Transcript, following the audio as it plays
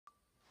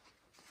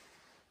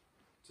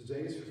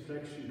Today's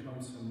reflection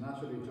comes from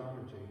Natalie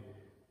Doherty,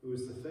 who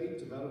is the Faith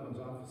Development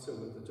Officer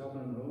with the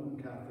Dublin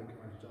Roman Catholic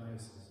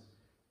Archdiocese,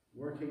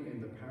 working in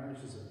the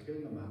parishes of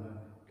Kilnamanagh,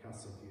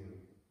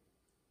 Castleview.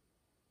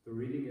 The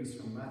reading is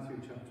from Matthew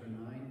chapter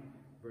 9,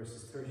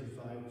 verses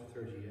 35 to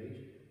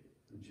 38,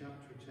 and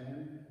chapter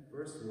 10,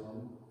 verse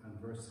 1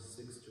 and verses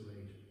 6 to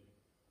 8.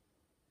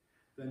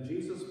 Then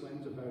Jesus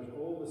went about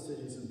all the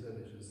cities and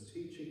villages,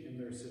 teaching in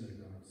their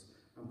synagogues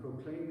and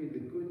proclaiming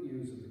the good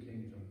news of the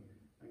kingdom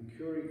and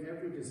curing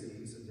every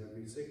disease and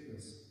every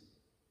sickness.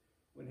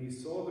 When he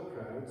saw the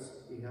crowds,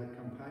 he had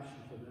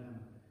compassion for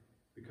them,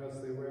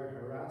 because they were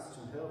harassed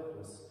and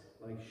helpless,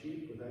 like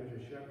sheep without a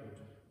shepherd.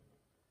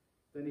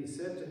 Then he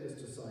said to his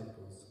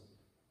disciples,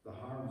 "The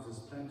harvest is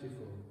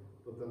plentiful,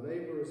 but the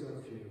labourers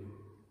are few.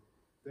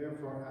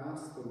 Therefore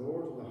ask the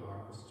Lord of the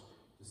harvest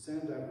to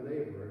send out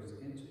labourers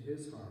into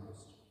his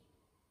harvest."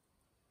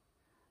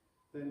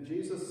 Then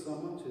Jesus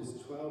summoned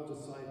his 12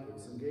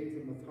 disciples and gave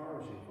them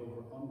authority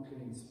over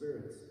unclean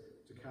spirits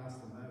to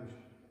cast them out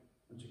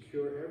and to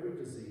cure every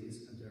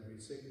disease and every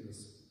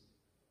sickness.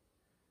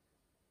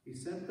 He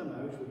sent them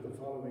out with the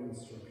following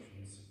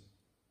instructions: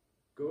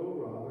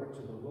 "Go rather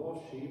to the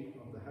lost sheep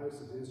of the house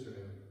of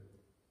Israel.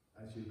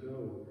 As you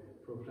go,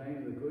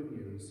 proclaim the good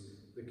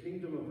news. The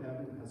kingdom of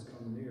heaven has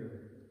come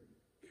near.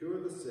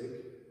 Cure the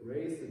sick,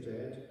 raise the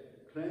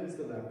dead, cleanse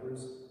the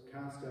lepers,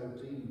 cast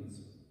out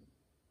demons.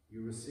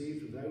 You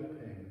received without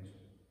payment,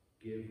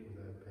 give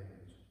without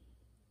payment."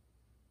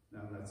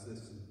 Now let's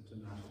listen to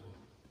Natalie.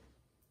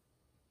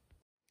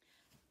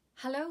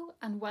 Hello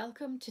and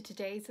welcome to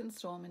today's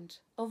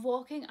instalment of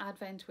Walking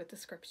Advent with the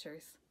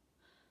Scriptures.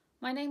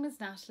 My name is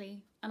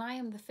Natalie and I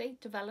am the Faith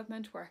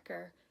Development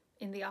Worker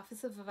in the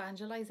Office of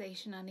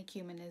Evangelisation and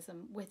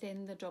Ecumenism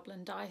within the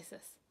Dublin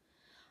Diocese.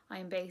 I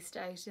am based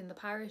out in the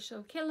parish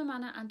of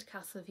Kilnamanagh and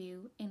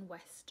Castleview in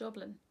West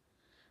Dublin,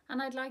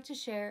 and I'd like to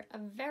share a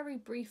very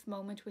brief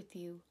moment with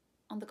you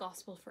on the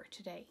Gospel for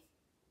today.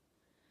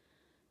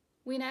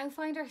 We now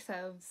find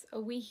ourselves a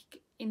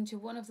week into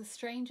one of the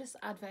strangest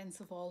Advents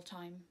of all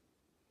time.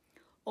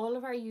 All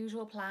of our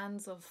usual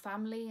plans of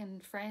family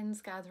and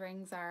friends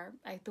gatherings are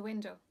out the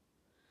window.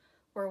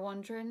 We're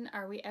wondering,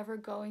 are we ever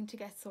going to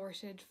get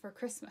sorted for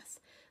Christmas,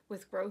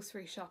 with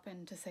grocery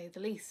shopping to say the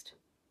least?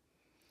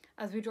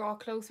 As we draw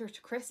closer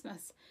to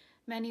Christmas,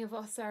 many of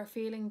us are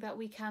feeling that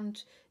we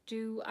can't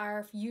do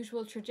our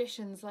usual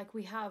traditions like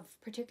we have,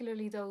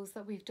 particularly those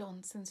that we've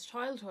done since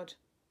childhood.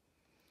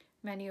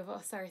 Many of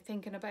us are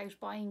thinking about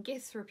buying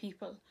gifts for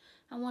people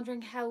and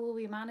wondering how will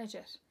we manage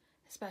it,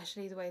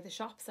 especially the way the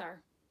shops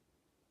are.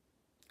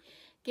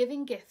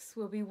 Giving gifts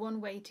will be one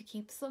way to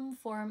keep some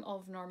form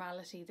of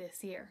normality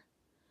this year.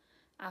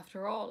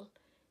 After all,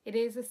 it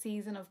is a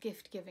season of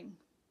gift giving.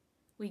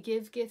 We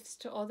give gifts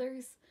to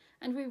others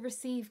and we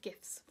receive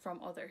gifts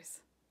from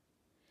others.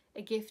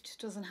 A gift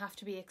doesn't have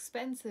to be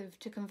expensive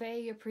to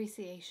convey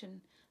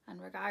appreciation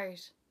and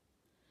regard.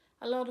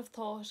 A lot of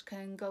thought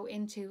can go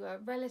into a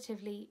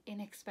relatively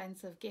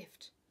inexpensive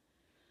gift.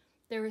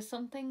 There is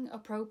something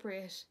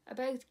appropriate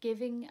about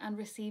giving and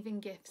receiving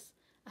gifts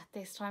at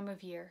this time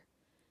of year,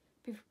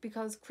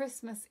 because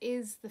Christmas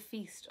is the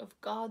feast of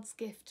God's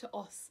gift to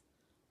us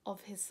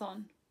of his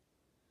Son.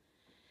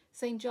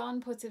 St.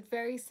 John puts it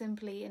very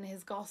simply in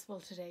his Gospel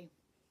today.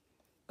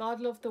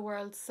 God loved the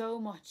world so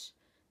much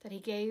that he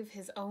gave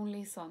his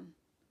only Son.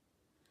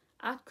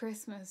 At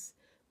Christmas,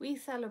 we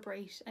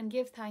celebrate and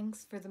give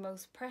thanks for the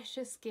most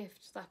precious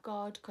gift that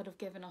God could have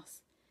given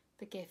us,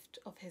 the gift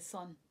of his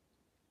Son.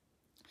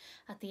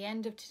 At the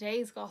end of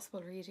today's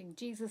Gospel reading,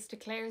 Jesus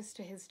declares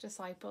to his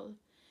disciple,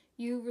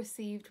 "You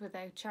received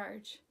without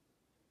charge."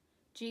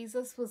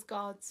 Jesus was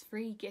God's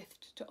free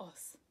gift to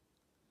us.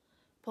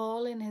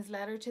 Paul, in his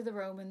letter to the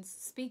Romans,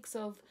 speaks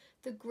of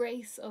the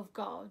grace of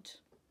God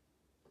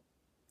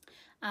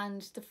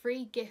and the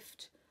free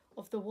gift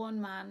of the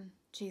one man,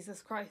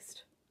 Jesus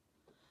Christ.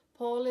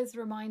 Paul is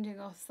reminding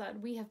us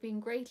that we have been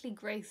greatly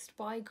graced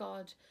by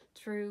God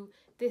through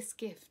this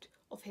gift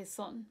of his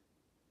Son.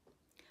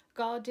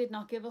 God did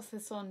not give us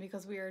his Son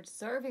because we are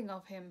deserving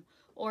of him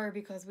or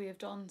because we have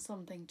done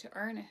something to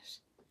earn it.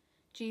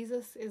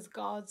 Jesus is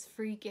God's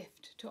free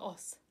gift to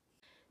us.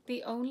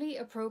 The only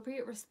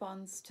appropriate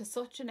response to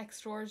such an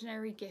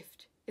extraordinary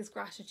gift is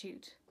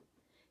gratitude.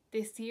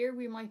 This year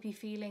we might be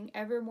feeling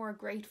ever more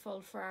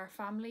grateful for our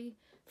family,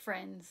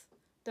 friends,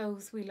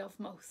 those we love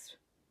most.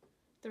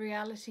 The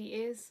reality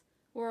is,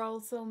 we're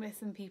also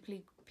missing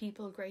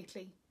people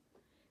greatly.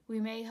 We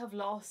may have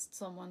lost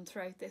someone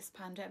throughout this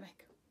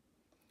pandemic,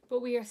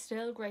 but we are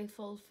still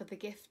grateful for the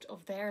gift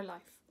of their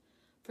life,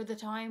 for the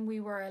time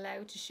we were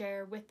allowed to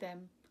share with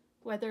them,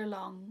 whether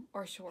long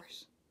or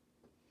short.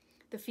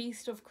 The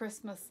feast of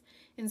Christmas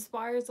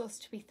inspires us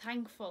to be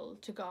thankful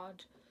to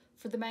God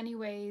for the many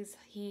ways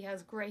he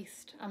has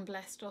graced and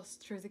blessed us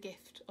through the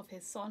gift of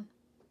his Son.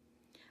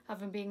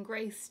 Having been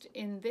graced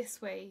in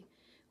this way,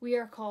 we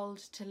are called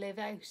to live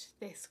out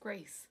this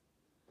grace.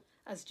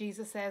 As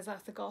Jesus says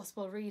at the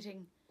Gospel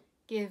reading,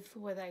 "Give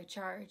without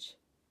charge.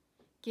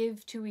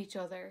 Give to each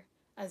other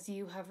as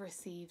you have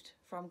received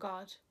from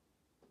God."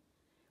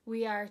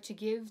 we are to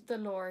give the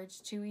Lord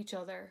to each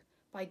other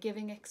by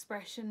giving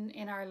expression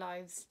in our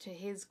lives to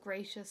his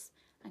gracious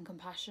and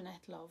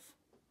compassionate love.